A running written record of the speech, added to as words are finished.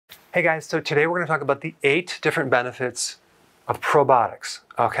Hey guys, so today we're going to talk about the 8 different benefits of probiotics,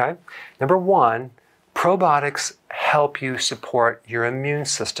 okay? Number 1, probiotics help you support your immune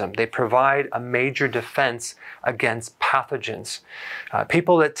system. They provide a major defense against pathogens.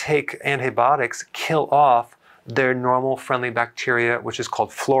 People that take antibiotics kill off their normal friendly bacteria, which is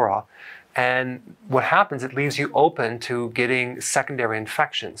called flora. And what happens, it leaves you open to getting secondary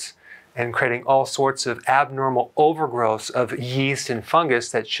infections and creating all sorts of abnormal overgrowths of yeast and fungus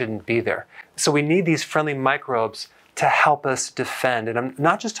that shouldn't be there. So we need these friendly microbes to help us defend. And I'm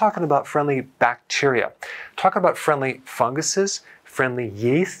not just talking about friendly bacteria. I'm talking about friendly funguses, friendly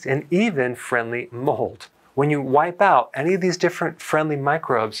yeast, and even friendly mold. When you wipe out any of these different friendly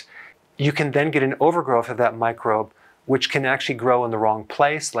microbes, you can then get an overgrowth of that microbe, which can actually grow in the wrong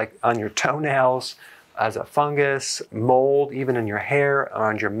place, like on your toenails, as a fungus, mold, even in your hair,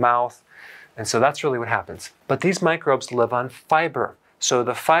 around your mouth. And so that's really what happens. But these microbes live on fiber. So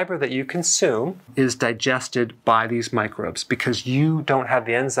the fiber that you consume is digested by these microbes because you don't have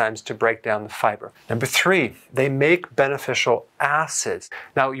the enzymes to break down the fiber. Number 3, they make beneficial acids.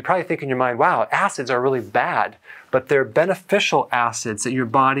 Now you probably think in your mind, wow, acids are really bad, but they're beneficial acids that your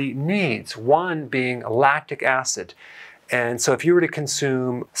body needs. One being lactic acid. And so if you were to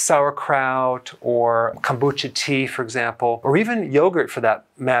consume sauerkraut or kombucha tea, for example, or even yogurt for that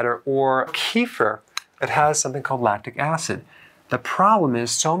matter, or kefir, it has something called lactic acid. The problem is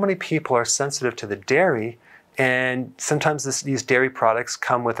so many people are sensitive to the dairy, and sometimes these dairy products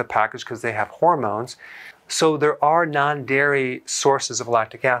come with a package because they have hormones. So there are non-dairy sources of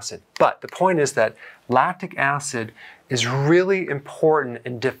lactic acid. But the point is that lactic acid is really important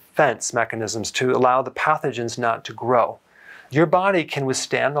in defense mechanisms to allow the pathogens not to grow. Your body can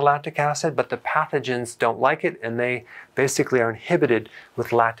withstand the lactic acid, but the pathogens don't like it, and they basically are inhibited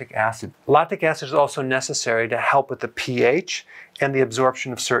with lactic acid. Lactic acid is also necessary to help with the pH and the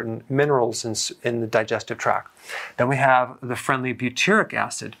absorption of certain minerals in the digestive tract. Then we have the friendly butyric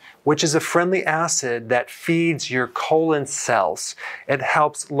acid, which is a friendly acid that feeds your colon cells. It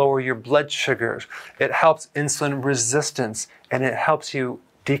helps lower your blood sugars. It helps insulin resistance, and it helps you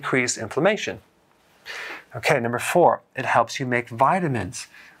decrease inflammation. Okay, number 4, it helps you make vitamins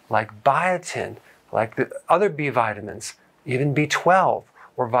like biotin, like the other B vitamins, even B12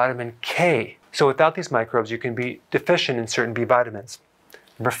 or vitamin K. So without these microbes, you can be deficient in certain B vitamins.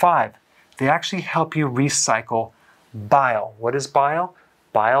 Number 5, they actually help you recycle bile. What is bile?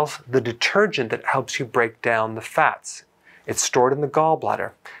 Bile's the detergent that helps you break down the fats. It's stored in the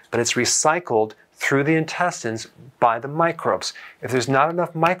gallbladder, but it's recycled through the intestines by the microbes. If there's not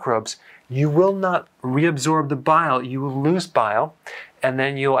enough microbes, you will not reabsorb the bile, you will lose bile, and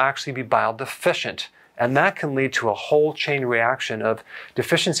then you'll actually be bile deficient. And that can lead to a whole chain reaction of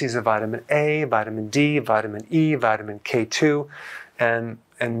deficiencies of vitamin A, vitamin D, vitamin E, vitamin K2, and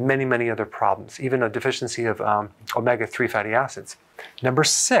many, many other problems, even a deficiency of omega-3 fatty acids. Number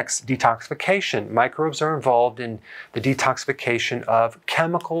 6, detoxification. Microbes are involved in the detoxification of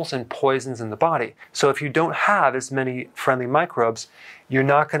chemicals and poisons in the body. So if you don't have as many friendly microbes, you're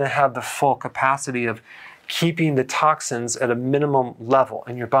not going to have the full capacity of keeping the toxins at a minimum level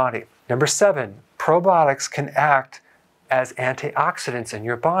in your body. Number 7, probiotics can act as antioxidants in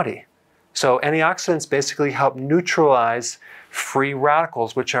your body. So antioxidants basically help neutralize free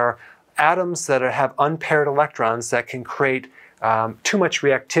radicals, which are atoms that have unpaired electrons that can create too much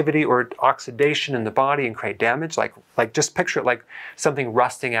reactivity or oxidation in the body and create damage. Like just picture it like something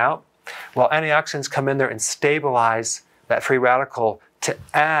rusting out. Well, antioxidants come in there and stabilize that free radical to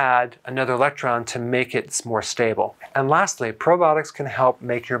add another electron to make it more stable. And lastly, probiotics can help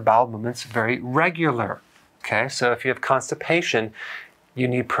make your bowel movements very regular. Okay, so if you have constipation, you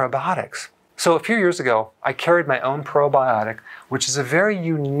need probiotics. So a few years ago, I carried my own probiotic, which is a very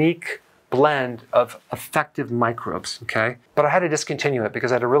unique blend of effective microbes, okay? But I had to discontinue it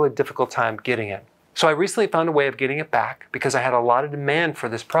because I had a really difficult time getting it. So I recently found a way of getting it back because I had a lot of demand for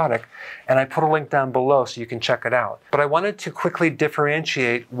this product, and I put a link down below so you can check it out. But I wanted to quickly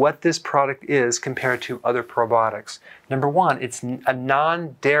differentiate what this product is compared to other probiotics. Number 1, it's a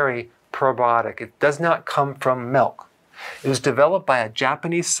non-dairy probiotic. It does not come from milk. It was developed by a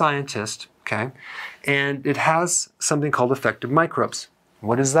Japanese scientist, okay? And it has something called effective microbes.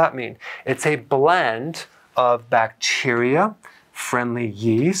 What does that mean? It's a blend of bacteria, friendly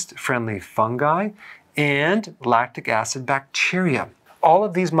yeast, friendly fungi, and lactic acid bacteria. All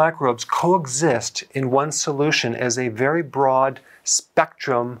of these microbes coexist in one solution as a very broad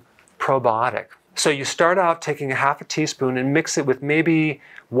spectrum probiotic. So you start out taking a half a teaspoon and mix it with maybe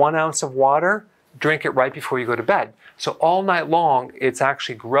 1 ounce of water, drink it right before you go to bed. So all night long, it's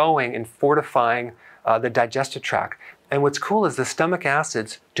actually growing and fortifying the digestive tract. And what's cool is the stomach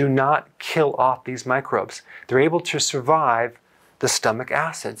acids do not kill off these microbes. They're able to survive the stomach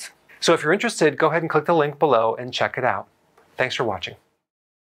acids. So if you're interested, go ahead and click the link below and check it out. Thanks for watching.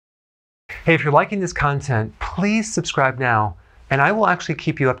 Hey, if you're liking this content, please subscribe now, and I will actually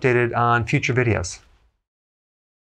keep you updated on future videos.